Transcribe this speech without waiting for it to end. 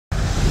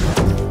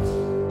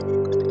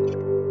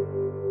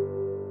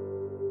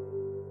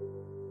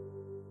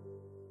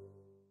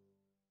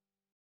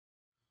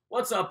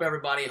What's up,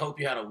 everybody? Hope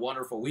you had a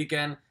wonderful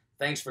weekend.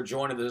 Thanks for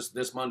joining us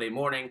this Monday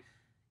morning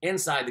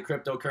inside the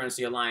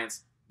Cryptocurrency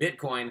Alliance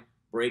Bitcoin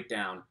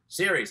Breakdown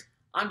Series.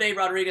 I'm Dave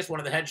Rodriguez, one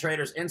of the head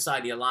traders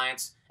inside the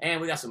Alliance,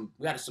 and we got some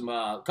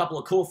couple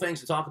of cool things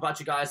to talk about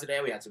you guys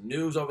today. We had some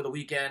news over the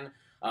weekend.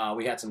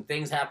 We had some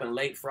things happen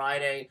late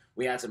Friday.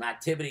 We had some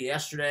activity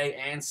yesterday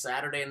and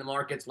Saturday in the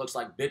markets. Looks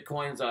like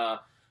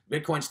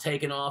Bitcoin's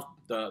taken off.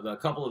 The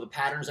couple of the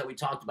patterns that we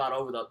talked about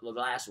over the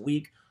last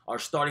week are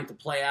starting to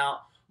play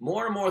out.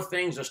 More and more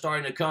things are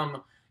starting to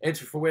come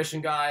into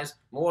fruition, guys.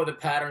 More of the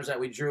patterns that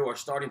we drew are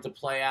starting to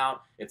play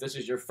out. If this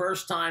is your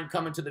first time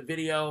coming to the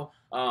video,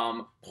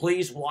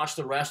 please watch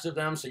the rest of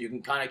them so you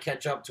can kind of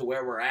catch up to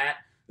where we're at.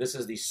 This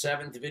is the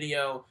 7th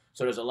video,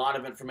 so there's a lot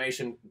of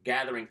information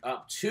gathering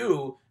up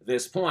to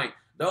this point.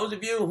 Those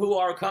of you who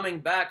are coming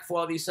back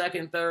for the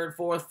 2nd, 3rd,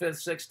 4th,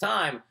 5th, 6th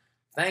time,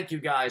 thank you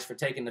guys for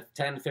taking the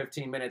 10,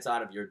 15 minutes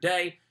out of your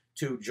day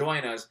to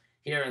join us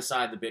here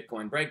inside the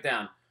Bitcoin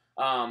Breakdown.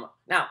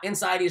 Now,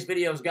 inside these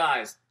videos,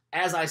 guys,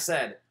 as I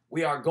said,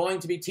 we are going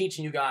to be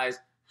teaching you guys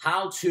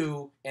how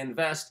to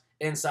invest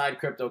inside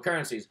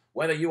cryptocurrencies.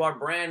 Whether you are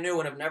brand new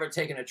and have never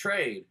taken a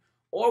trade,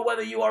 or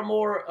whether you are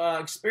more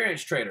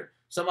experienced trader,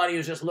 somebody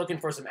who's just looking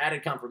for some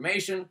added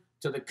confirmation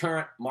to the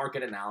current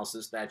market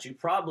analysis that you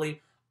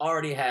probably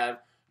already have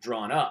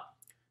drawn up.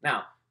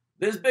 Now,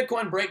 these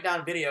Bitcoin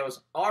breakdown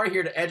videos are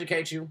here to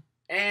educate you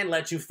and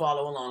let you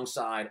follow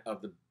alongside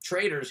of the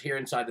traders here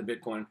inside the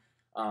Bitcoin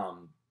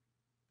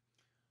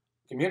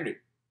community.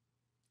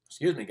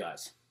 Excuse me,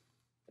 guys.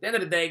 At the end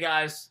of the day,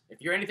 guys,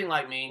 if you're anything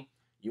like me,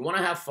 you want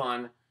to have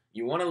fun,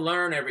 you want to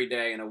learn every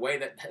day in a way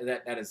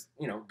that is,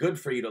 good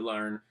for you to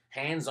learn,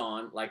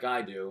 hands-on, like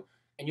I do,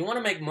 and you want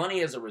to make money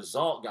as a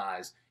result,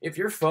 guys. If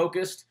you're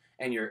focused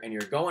and you're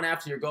going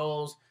after your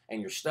goals and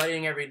you're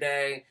studying every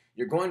day,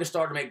 you're going to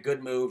start to make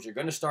good moves, you're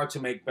going to start to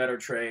make better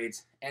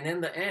trades, and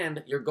in the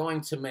end, you're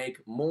going to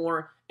make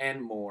more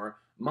and more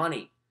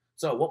money.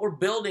 So what we're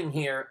building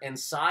here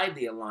inside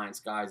the Alliance,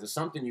 guys, is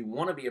something you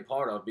want to be a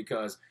part of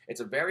because it's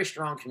a very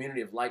strong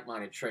community of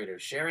like-minded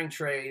traders, sharing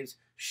trades,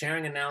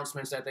 sharing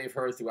announcements that they've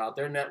heard throughout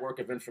their network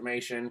of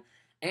information,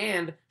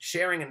 and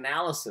sharing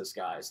analysis,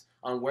 guys,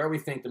 on where we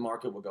think the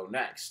market will go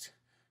next.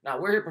 Now,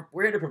 we're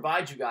here to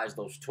provide you guys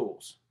those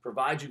tools,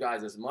 provide you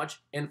guys as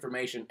much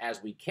information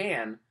as we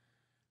can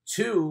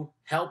to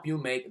help you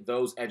make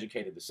those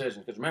educated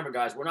decisions. Because remember,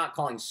 guys, we're not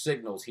calling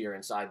signals here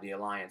inside the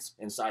Alliance,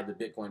 inside the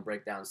Bitcoin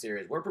Breakdown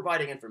series. We're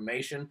providing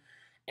information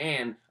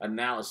and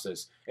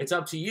analysis. It's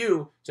up to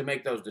you to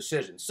make those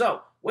decisions.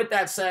 So, with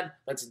that said,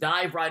 let's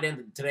dive right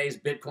into today's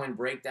Bitcoin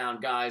Breakdown,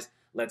 guys.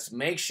 Let's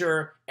make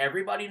sure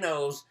everybody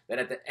knows that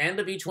at the end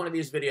of each one of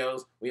these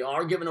videos, we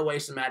are giving away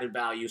some added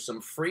value,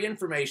 some free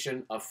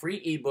information, a free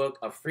ebook,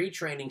 a free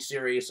training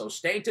series. So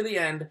stay to the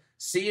end.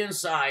 See you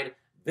inside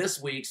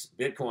this week's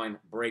Bitcoin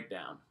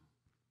Breakdown.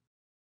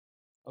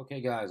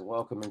 Okay, guys,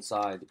 welcome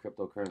inside the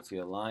Cryptocurrency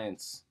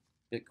Alliance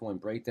Bitcoin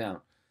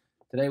Breakdown.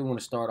 Today we want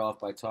to start off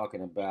by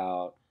talking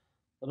about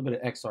a little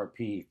bit of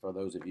XRP for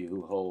those of you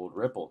who hold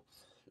Ripple.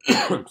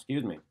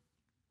 Excuse me.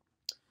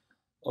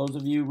 Those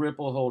of you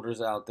Ripple holders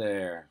out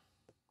there,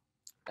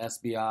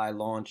 SBI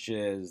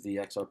launches the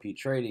XRP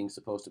trading,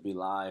 supposed to be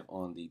live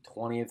on the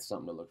 20th,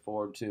 something to look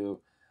forward to.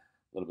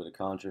 A little bit of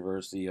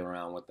controversy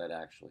around what that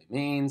actually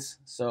means.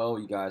 So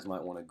you guys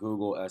might want to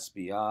Google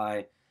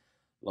SBI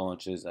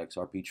launches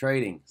XRP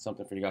trading.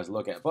 Something for you guys to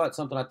look at. But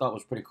something I thought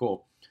was pretty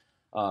cool.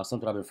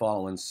 Something I've been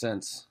following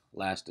since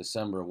last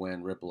December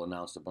when Ripple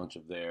announced a bunch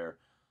of their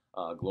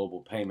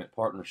global payment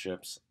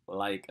partnerships,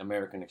 like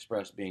American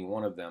Express being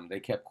one of them. They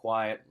kept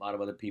quiet. A lot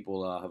of other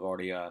people have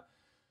already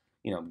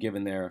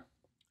given their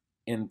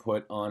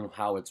input on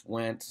how it's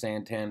went.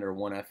 Santander,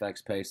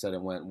 OneFXPay said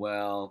it went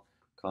well.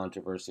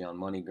 Controversy on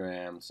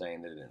MoneyGram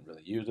saying they didn't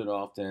really use it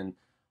often.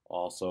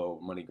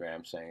 Also,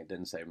 MoneyGram saying it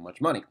didn't save much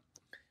money.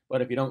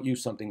 But if you don't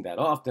use something that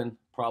often,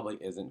 probably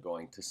isn't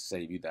going to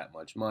save you that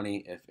much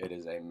money if it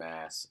is a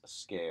mass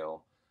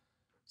scale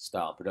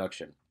style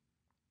production.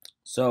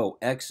 So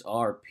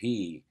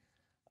XRP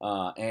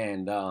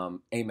and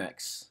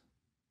AMEX.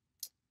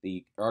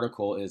 The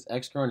article is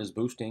Xcurrent is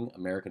boosting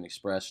American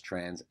Express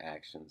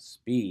transaction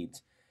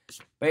speeds.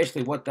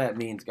 Basically, what that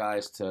means,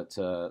 guys,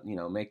 to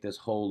make this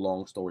whole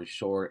long story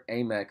short,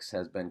 AMEX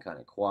has been kind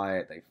of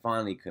quiet. They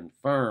finally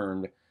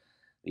confirmed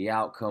the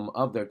outcome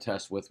of their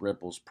test with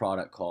Ripple's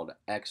product called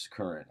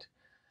Xcurrent.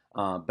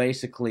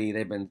 Basically,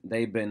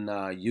 they've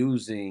been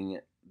using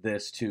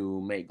this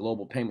to make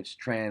global payments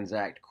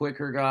transact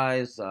quicker,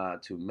 guys,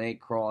 to make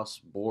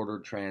cross-border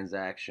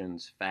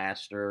transactions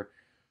faster,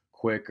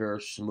 quicker,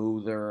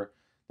 smoother.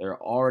 They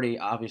already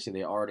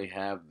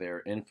have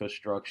their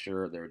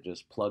infrastructure. They're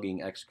just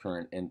plugging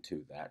Xcurrent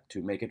into that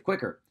to make it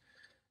quicker.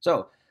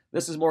 So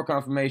this is more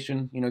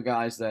confirmation,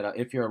 guys, that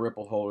if you're a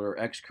Ripple holder,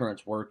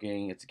 Xcurrent's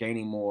working. It's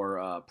gaining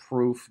more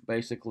proof,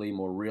 basically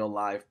more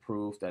real-life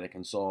proof that it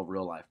can solve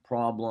real-life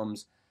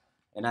problems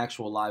and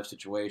actual live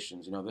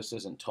situations. This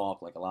isn't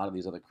talk like a lot of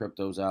these other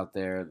cryptos out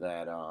there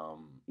that,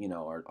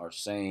 are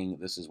saying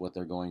this is what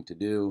they're going to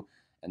do.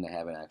 and they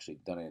haven't actually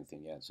done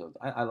anything yet. So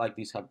I like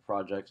these type of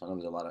projects. I know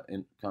there's a lot of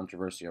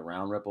controversy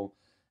around Ripple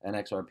and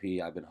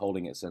XRP. I've been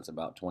holding it since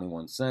about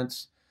 21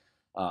 cents.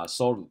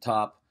 Sold at the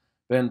top,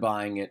 been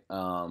buying it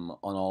on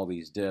all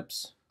these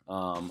dips.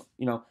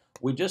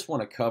 We just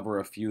want to cover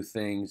a few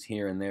things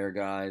here and there,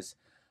 guys,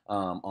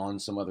 on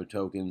some other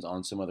tokens,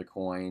 on some other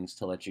coins,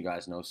 to let you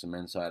guys know some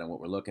insight on what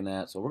we're looking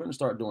at. So we're going to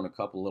start doing a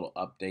couple little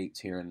updates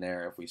here and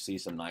there if we see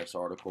some nice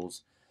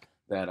articles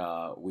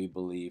that we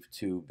believe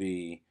to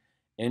be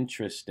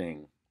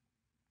interesting.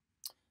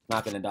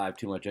 Not going to dive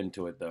too much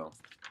into it, though.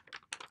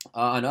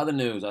 In other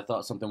news, I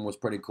thought something was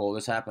pretty cool.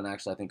 This happened,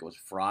 actually, I think it was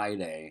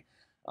Friday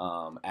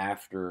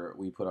after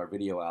we put our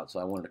video out, so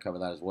I wanted to cover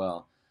that as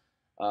well.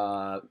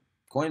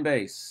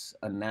 Coinbase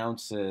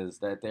announces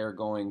that they're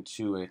going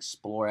to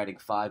explore adding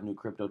 5 new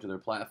crypto to their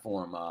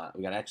platform.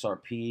 We got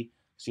XRP,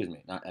 excuse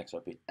me, not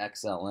XRP,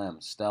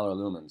 XLM, Stellar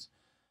Lumens,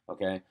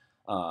 okay?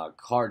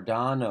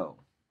 Cardano,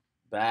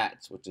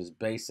 BATS, which is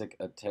Basic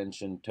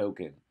Attention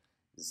Token,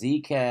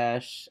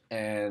 Zcash,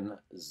 and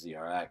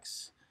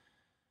ZRX.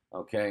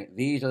 Okay,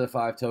 these are the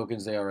 5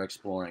 tokens they are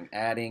exploring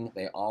adding.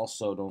 They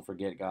also, don't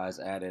forget, guys,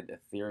 added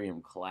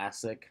Ethereum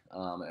Classic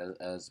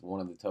as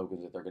one of the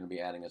tokens that they're going to be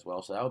adding as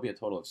well. So that would be a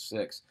total of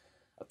 6.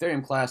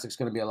 Ethereum Classic is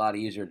going to be a lot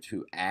easier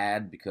to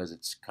add because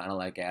it's kind of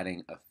like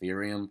adding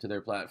Ethereum to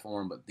their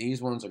platform. But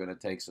these ones are going to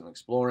take some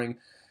exploring.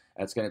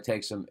 It's going to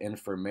take some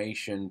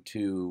information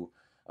to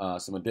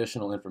some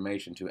additional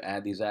information to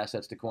add these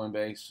assets to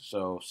Coinbase.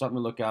 So something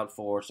to look out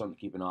for, something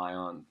to keep an eye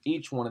on.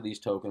 Each one of these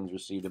tokens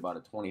received about a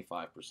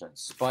 25%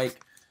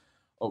 spike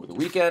over the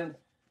weekend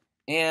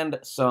and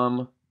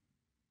some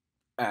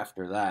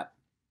after that.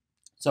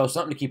 So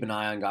something to keep an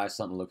eye on, guys,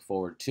 something to look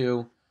forward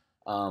to.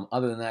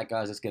 Other than that,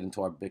 guys, let's get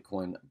into our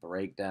Bitcoin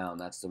breakdown.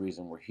 That's the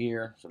reason we're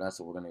here. So that's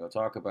what we're going to go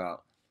talk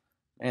about.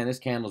 Man, this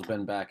candle's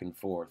been back and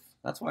forth.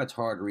 That's why it's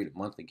hard to read a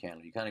monthly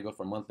candle. You kind of go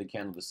for a monthly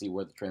candle to see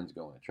where the trend's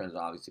going. The trend's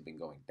obviously been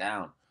going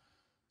down.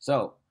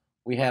 So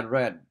we had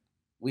red,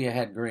 we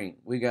had green,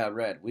 we got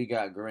red, we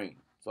got green.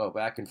 So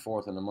back and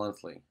forth on the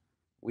monthly.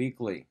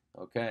 Weekly,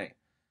 okay.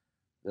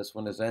 This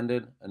one has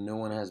ended, a new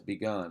one has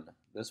begun.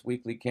 This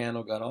weekly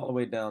candle got all the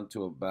way down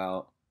to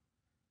about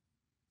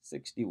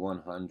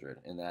 6,100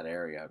 in that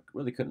area.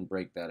 Really couldn't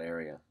break that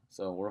area.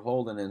 So we're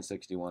holding in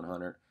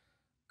 6,100.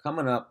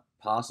 Coming up,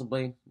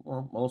 possibly,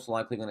 well, most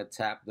likely going to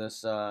tap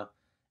this MA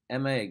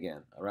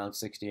again, around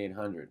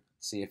 6,800.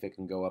 See if it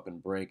can go up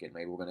and break it.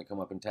 Maybe we're going to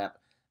come up and tap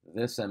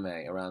this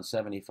MA around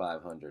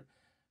 7,500.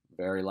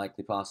 Very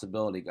likely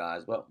possibility,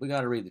 guys. But we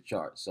got to read the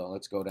chart. So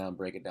let's go down,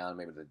 break it down,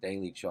 maybe the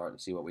daily chart,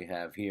 and see what we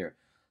have here.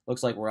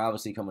 Looks like we're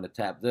obviously coming to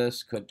tap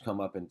this. Could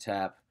come up and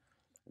tap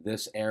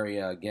this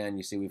area again.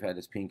 You see we've had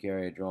this pink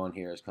area drawn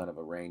here as kind of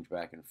a range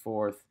back and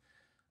forth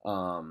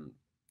on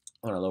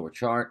a lower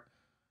chart.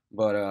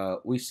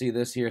 But we see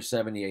this here,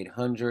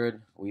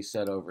 7,800. We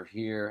said over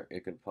here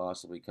it could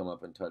possibly come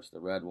up and touch the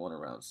red one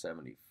around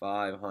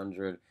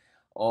 7,500.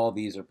 All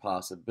these are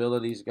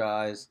possibilities,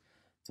 guys,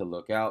 to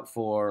look out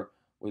for.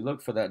 We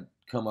look for that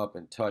come up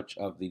and touch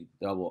of the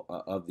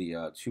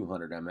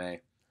 200 MA.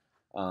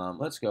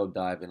 Let's go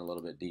dive in a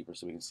little bit deeper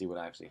so we can see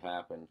what actually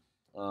happened.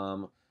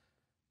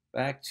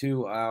 Back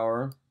to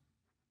our,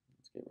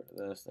 let's get rid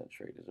of this. That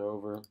trade is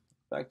over.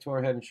 Back to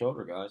our head and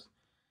shoulder, guys.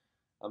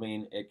 I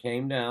mean, it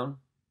came down,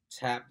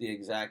 tapped the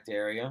exact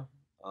area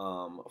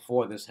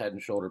for this head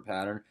and shoulder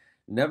pattern.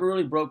 Never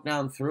really broke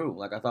down through.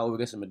 Like I thought we would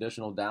get some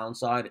additional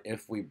downside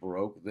if we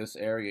broke this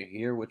area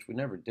here, which we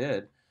never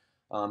did.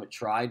 It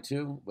tried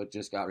to, but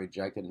just got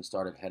rejected and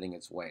started heading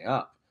its way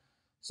up.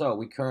 So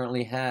we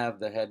currently have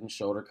the head and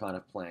shoulder kind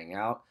of playing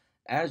out.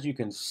 As you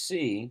can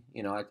see,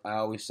 you know, I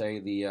always say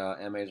the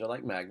MAs are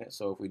like magnets.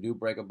 So if we do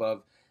break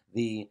above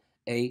the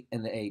 8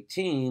 and the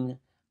 18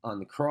 on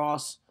the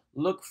cross,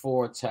 look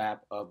for a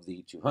tap of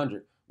the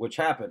 200, which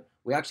happened.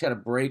 We actually had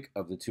a break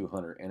of the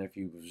 200. And if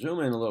you zoom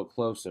in a little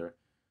closer,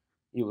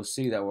 you will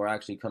see that we're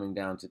actually coming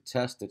down to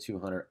test the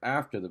 200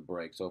 after the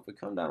break. So if we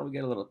come down and we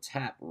get a little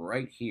tap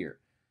right here,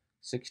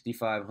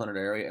 6,500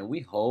 area, and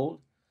we hold,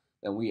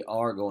 then we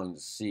are going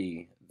to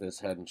see this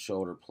head and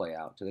shoulder play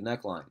out to the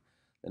neckline.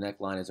 The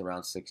neckline is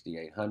around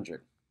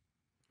 6,800.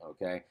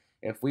 Okay,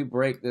 if we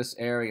break this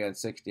area at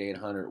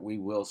 6,800, we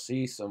will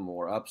see some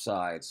more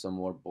upside, some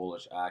more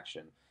bullish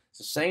action. It's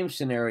the same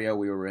scenario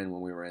we were in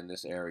when we were in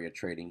this area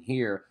trading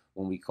here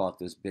when we caught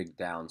this big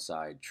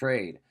downside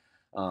trade.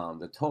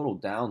 The total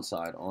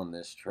downside on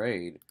this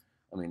trade,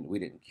 I mean, we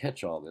didn't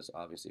catch all this,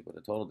 obviously, but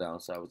the total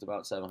downside was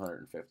about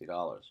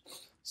 $750,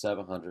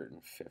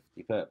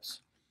 750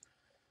 pips.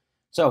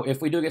 So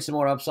if we do get some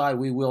more upside,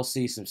 we will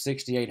see some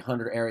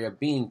 6,800 area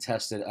being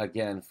tested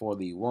again for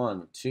the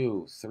 1,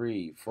 2,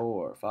 3,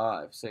 4,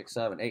 5, 6,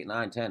 7, 8,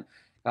 9, 10.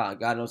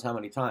 God knows how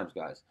many times,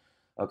 guys.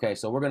 Okay,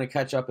 so we're going to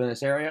catch up in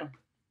this area.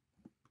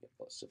 Get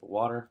a sip of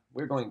water.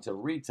 We're going to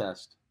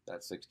retest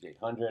that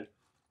 6,800.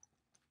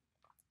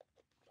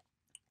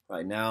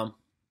 Right now,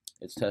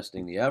 it's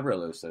testing the ever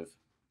elusive,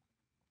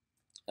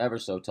 ever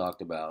so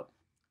talked about.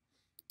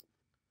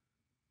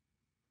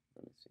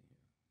 Let me see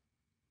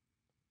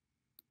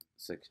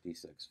here.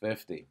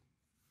 66.50.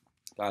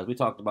 Guys, we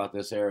talked about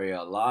this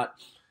area a lot.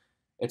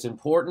 It's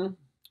important.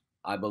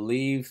 I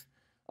believe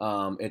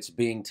it's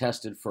being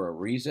tested for a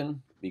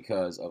reason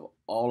because of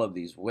all of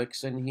these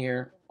wicks in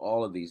here,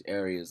 all of these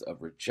areas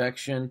of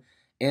rejection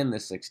in the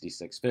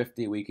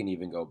 6650. We can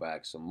even go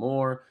back some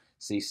more,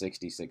 see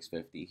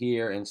 6650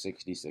 here and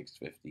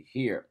 6650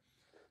 here.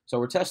 So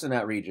we're testing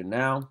that region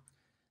now.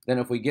 Then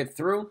if we get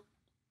through,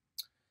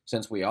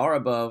 since we are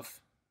above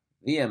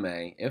the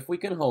MA, if we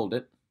can hold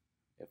it,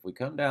 if we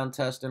come down,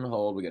 test, and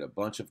hold, we get a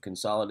bunch of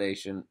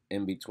consolidation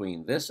in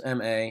between this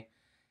MA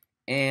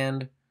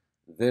and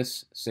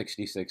this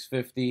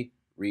 6650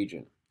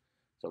 region.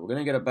 So we're going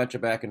to get a bunch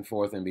of back and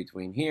forth in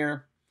between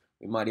here.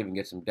 We might even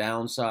get some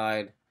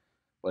downside.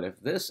 But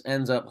if this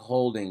ends up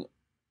holding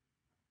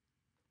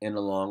in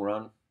the long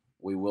run,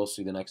 we will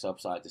see the next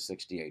upside to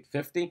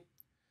 6850.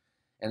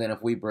 And then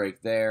if we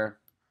break there,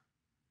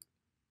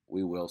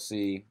 we will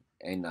see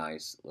a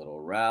nice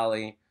little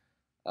rally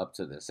up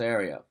to this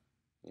area.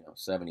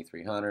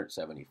 7,300,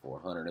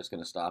 7,400. It's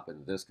going to stop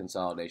in this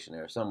consolidation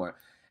area somewhere.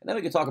 And then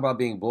we can talk about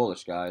being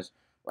bullish, guys.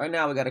 Right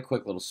now, we got a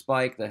quick little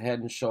spike. The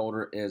head and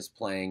shoulder is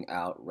playing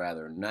out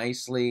rather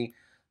nicely,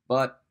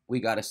 but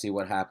we got to see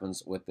what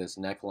happens with this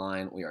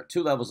neckline. We are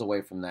 2 levels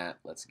away from that.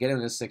 Let's get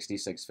into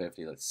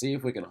 6650. Let's see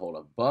if we can hold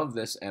above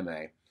this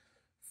MA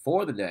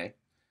for the day.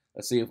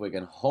 Let's see if we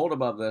can hold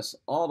above this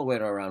all the way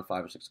to around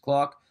 5 or 6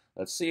 o'clock.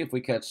 Let's see if we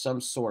catch some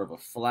sort of a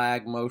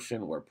flag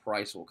motion where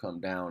price will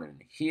come down in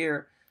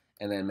here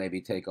and then maybe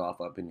take off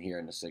up in here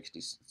in the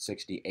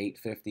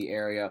 6850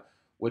 area,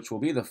 which will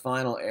be the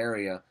final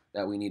area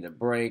that we need to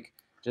break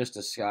just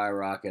to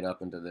skyrocket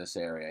up into this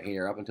area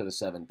here, up into the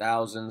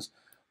 7,000s,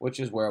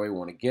 which is where we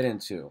want to get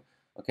into.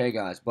 Okay,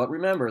 guys, but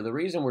remember, the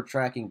reason we're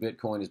tracking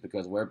Bitcoin is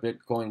because where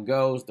Bitcoin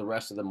goes, the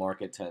rest of the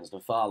market tends to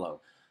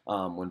follow.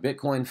 When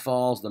Bitcoin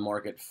falls, the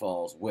market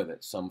falls with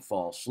it. Some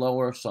fall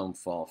slower, some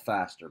fall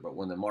faster. But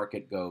when the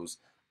market goes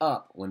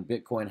up, when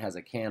Bitcoin has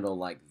a candle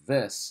like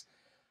this,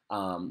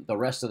 the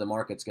rest of the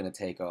market's going to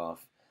take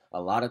off. A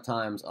lot of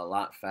times a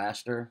lot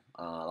faster,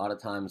 a lot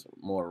of times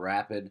more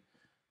rapid,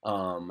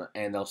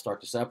 and they'll start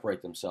to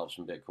separate themselves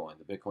from Bitcoin.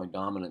 The Bitcoin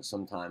dominance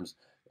sometimes,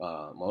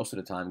 most of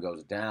the time,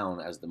 goes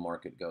down as the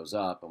market goes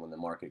up. And when the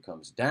market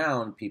comes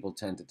down, people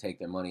tend to take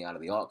their money out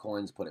of the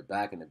altcoins, put it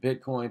back into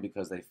Bitcoin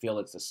because they feel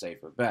it's a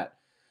safer bet.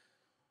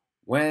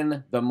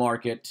 When the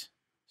market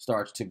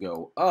starts to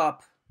go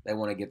up, they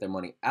want to get their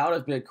money out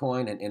of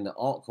Bitcoin and into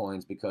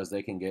altcoins because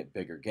they can get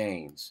bigger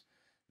gains.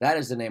 That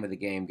is the name of the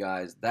game,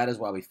 guys. That is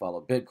why we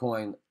follow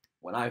Bitcoin.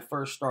 When I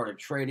first started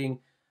trading,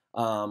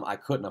 I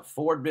couldn't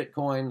afford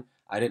Bitcoin.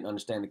 I didn't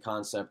understand the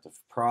concept of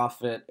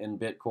profit in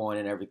Bitcoin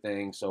and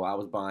everything, so I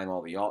was buying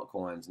all the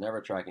altcoins,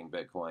 never tracking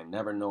Bitcoin,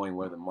 never knowing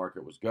where the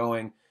market was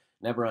going,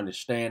 never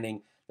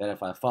understanding that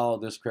if I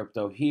followed this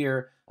crypto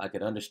here, I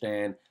could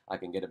understand, I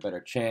can get a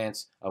better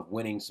chance of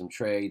winning some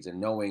trades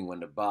and knowing when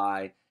to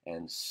buy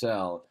and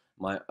sell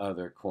my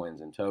other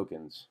coins and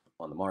tokens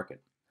on the market.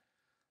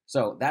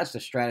 So that's the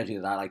strategy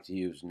that I like to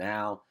use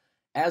now.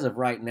 As of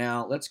right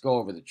now, let's go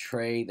over the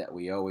trade that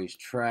we always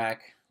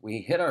track. We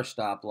hit our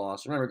stop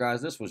loss. Remember,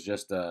 guys, this was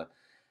just a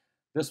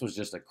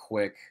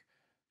quick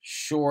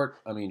short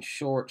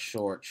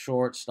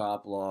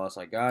stop loss.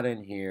 I got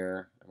in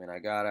here. I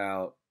got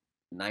out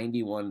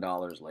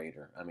 $91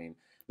 later.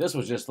 This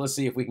was just, let's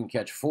see if we can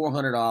catch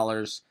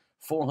 $400,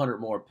 400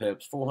 more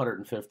pips,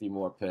 450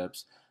 more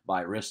pips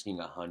by risking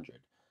 100.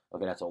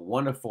 Okay, that's a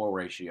 1-to-4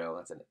 ratio.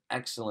 That's an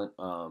excellent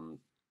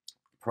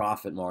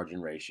profit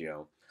margin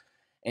ratio.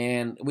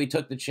 And we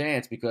took the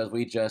chance because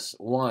we just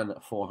won a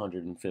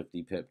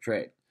 450 pip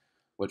trade,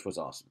 which was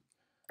awesome.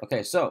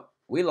 Okay, so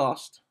we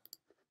lost.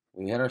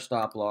 We hit our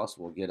stop loss.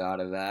 We'll get out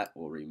of that.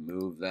 We'll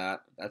remove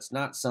that. That's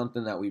not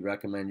something that we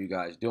recommend you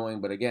guys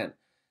doing. But again,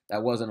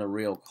 that wasn't a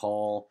real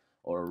call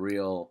or a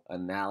real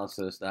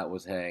analysis. That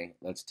was, hey,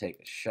 let's take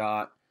a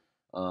shot.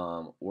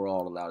 We're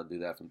all allowed to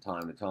do that from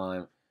time to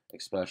time,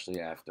 especially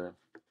after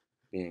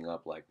being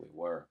up like we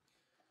were.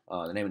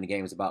 The name of the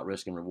game is about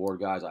risk and reward,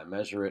 guys. I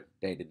measure it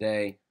day to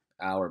day,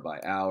 hour by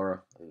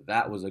hour.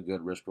 That was a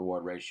good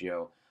risk-reward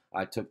ratio.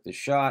 I took the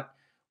shot.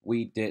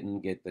 We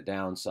didn't get the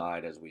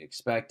downside as we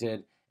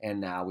expected,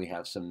 and now we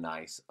have some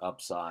nice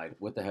upside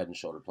with the head and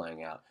shoulder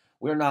playing out.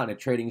 We're not in a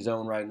trading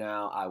zone right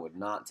now. I would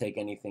not take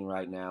anything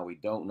right now. We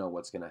don't know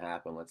what's going to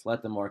happen. Let's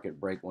let the market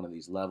break one of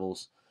these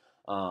levels.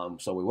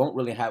 So we won't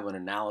really have an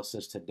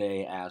analysis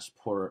today as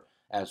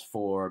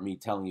for me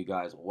telling you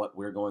guys what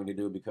we're going to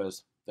do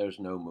because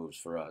there's no moves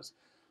for us.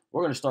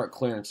 We're going to start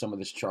clearing some of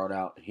this chart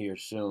out here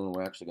soon.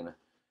 We're actually going to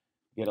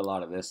get a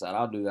lot of this out.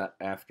 I'll do that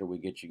after we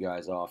get you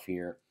guys off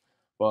here.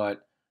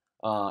 But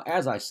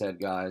as I said,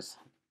 guys,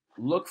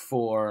 look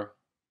for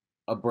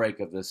a break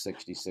of this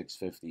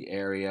 6650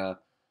 area.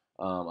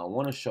 I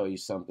want to show you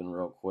something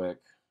real quick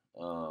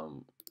before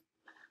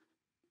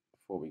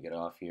we get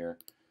off here.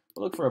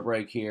 Look for a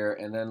break here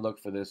and then look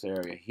for this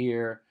area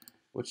here,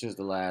 which is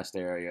the last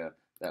area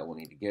that we'll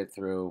need to get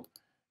through.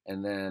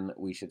 And then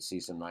we should see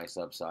some nice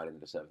upside into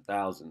the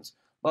 7,000s.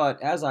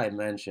 But as I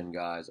mentioned,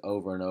 guys,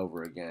 over and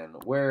over again,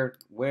 where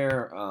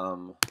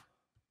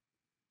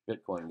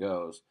Bitcoin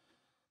goes,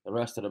 the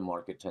rest of the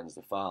market tends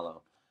to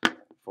follow.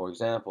 For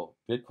example,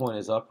 Bitcoin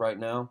is up right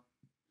now.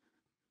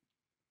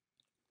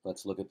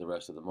 Let's look at the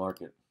rest of the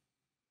market.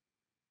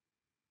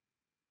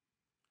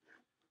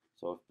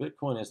 So if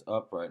Bitcoin is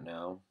up right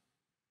now,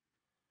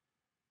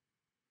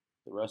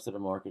 the rest of the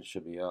market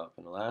should be up.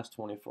 In the last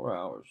 24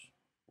 hours,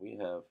 we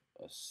have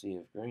a sea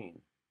of green.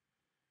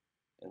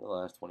 In the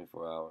last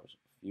 24 hours,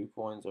 few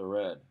coins are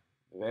red.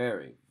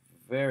 Very,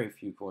 very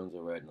few coins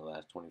are red in the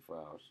last 24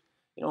 hours.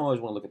 You don't always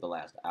want to look at the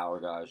last hour,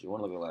 guys. You want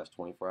to look at the last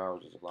 24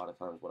 hours. Is a lot of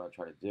times what I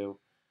try to do.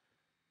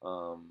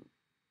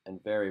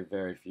 And very,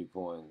 very few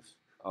coins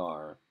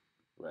are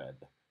red.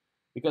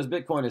 Because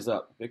Bitcoin is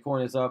up.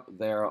 Bitcoin is up.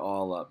 They're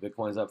all up.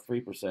 Bitcoin is up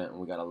 3%, and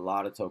we got a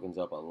lot of tokens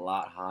up a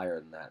lot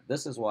higher than that.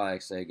 This is why I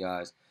say,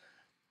 guys,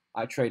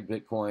 I trade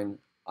Bitcoin.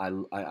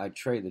 I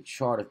trade the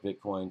chart of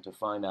Bitcoin to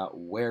find out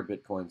where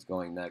Bitcoin's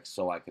going next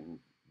so I can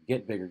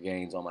get bigger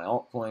gains on my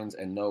altcoins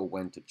and know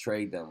when to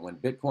trade them. When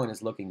Bitcoin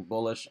is looking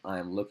bullish, I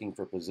am looking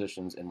for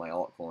positions in my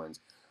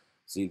altcoins.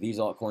 See, these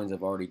altcoins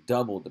have already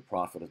doubled the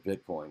profit of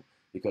Bitcoin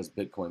because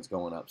Bitcoin's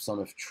going up. Some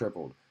have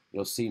tripled.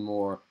 You'll see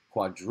more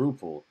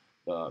quadruple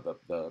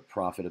the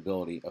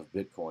profitability of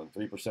Bitcoin,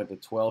 3% to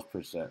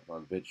 12%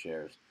 on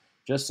BitShares.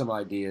 Just some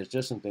ideas,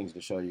 just some things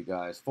to show you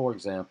guys. For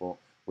example,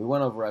 we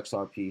went over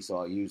XRP, so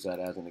I'll use that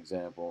as an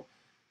example,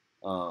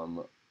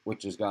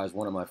 which is, guys,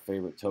 one of my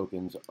favorite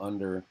tokens,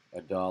 under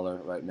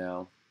 $1 right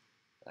now.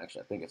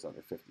 Actually, I think it's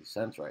under 50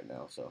 cents right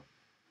now, so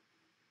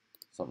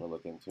something to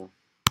look into.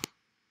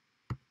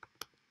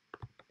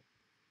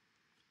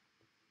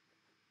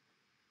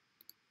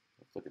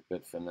 Let's look at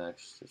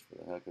Bitfinex just for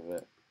the heck of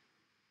it.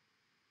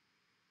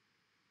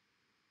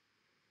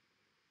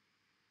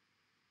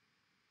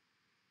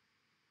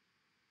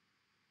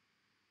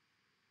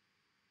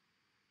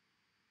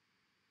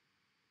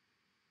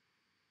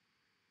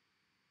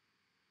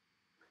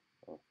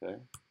 Okay.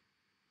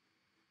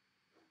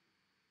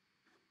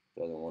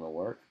 Doesn't want to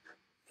work.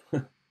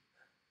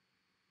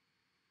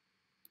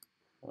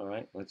 All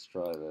right, let's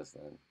try this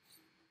then.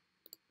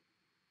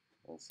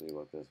 Let's see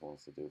what this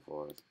wants to do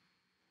for us.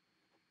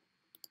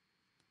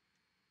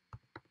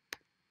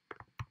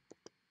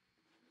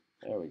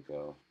 There we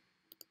go.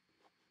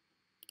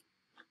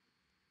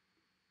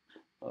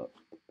 Up.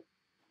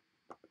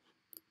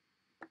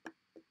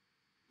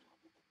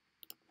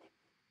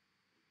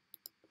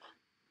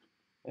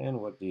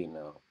 And what do you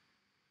know?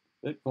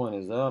 Bitcoin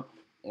is up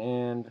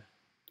and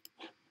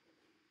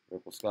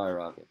Ripple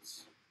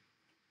skyrockets.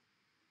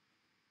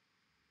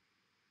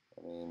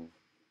 I mean,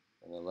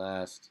 in the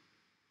last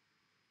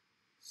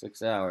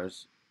 6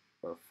 hours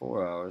or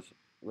 4 hours,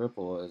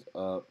 Ripple is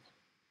up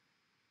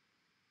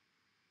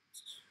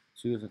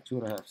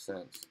 2.5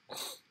 cents,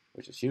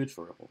 which is huge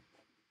for Ripple.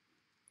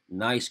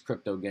 Nice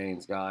crypto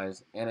gains,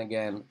 guys. And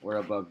again, we're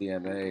above the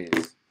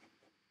MAs.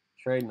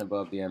 Trading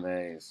above the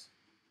MAs,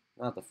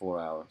 not the 4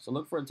 hour. So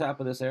look for a tap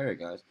of this area,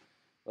 guys.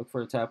 Look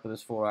for a tap of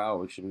this 4 hour.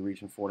 We should be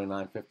reaching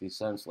 49.50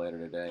 cents later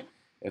today.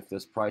 If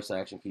this price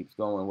action keeps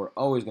going, we're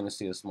always going to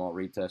see a small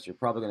retest. You're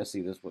probably going to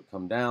see this would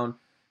come down,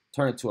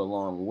 turn it to a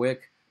long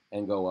wick,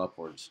 and go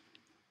upwards.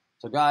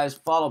 So guys,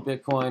 follow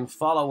Bitcoin.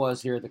 Follow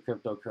us here at the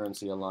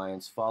Cryptocurrency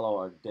Alliance. Follow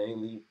our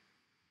daily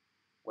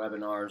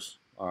webinars,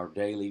 our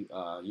daily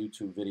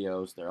YouTube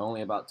videos. They're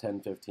only about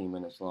 10-15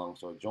 minutes long.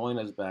 So join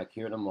us back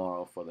here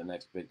tomorrow for the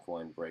next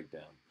Bitcoin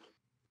breakdown.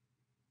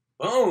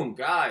 Boom,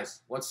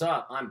 guys. What's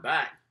up? I'm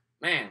back.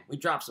 Man, we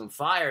dropped some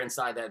fire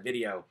inside that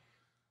video.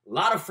 A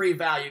lot of free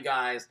value,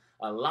 guys.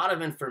 A lot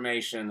of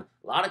information.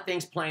 A lot of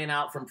things playing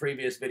out from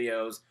previous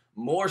videos.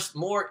 More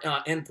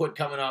input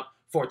coming up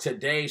for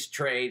today's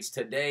trades,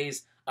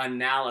 today's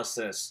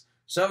analysis.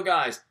 So,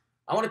 guys,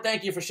 I want to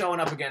thank you for showing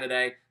up again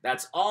today.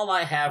 That's all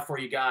I have for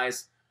you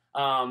guys.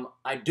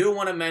 I do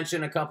want to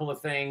mention a couple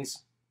of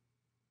things.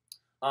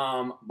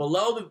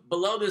 Below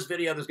this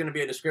video, there's going to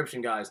be a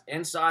description, guys.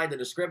 Inside the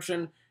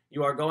description,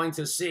 you are going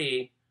to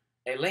see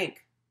a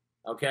link.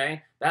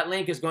 Okay, that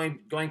link is going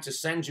to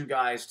send you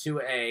guys to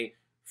a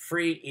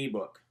free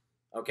ebook.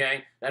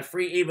 Okay, that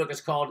free ebook is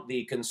called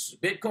the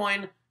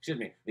Bitcoin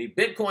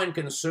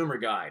Consumer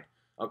Guide.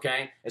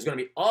 Okay, there's going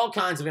to be all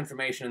kinds of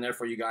information in there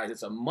for you guys.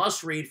 It's a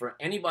must read for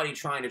anybody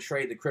trying to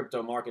trade the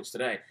crypto markets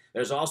today.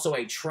 There's also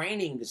a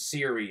training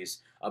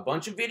series, a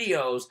bunch of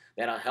videos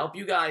that'll help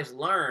you guys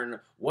learn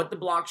what the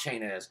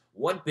blockchain is,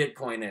 what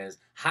Bitcoin is,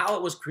 how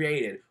it was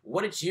created,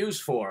 what it's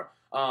used for.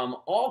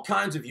 All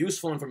kinds of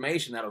useful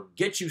information that'll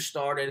get you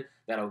started,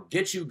 that'll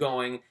get you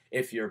going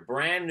if you're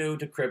brand new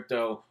to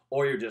crypto,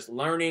 or you're just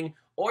learning,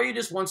 or you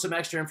just want some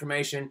extra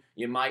information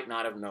you might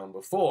not have known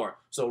before.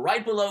 So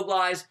right below,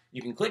 guys,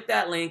 you can click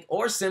that link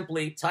or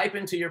simply type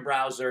into your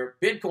browser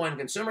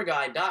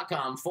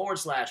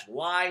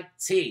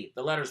bitcoinconsumerguide.com/YT.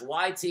 The letters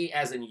YT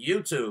as in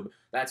YouTube.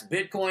 That's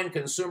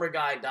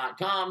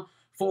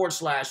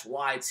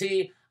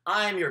bitcoinconsumerguide.com/YT.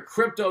 I am your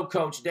crypto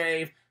coach,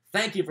 Dave.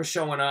 Thank you for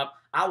showing up.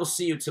 I will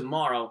see you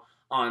tomorrow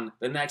on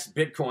the next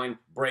Bitcoin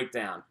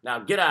breakdown. Now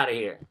get out of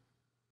here.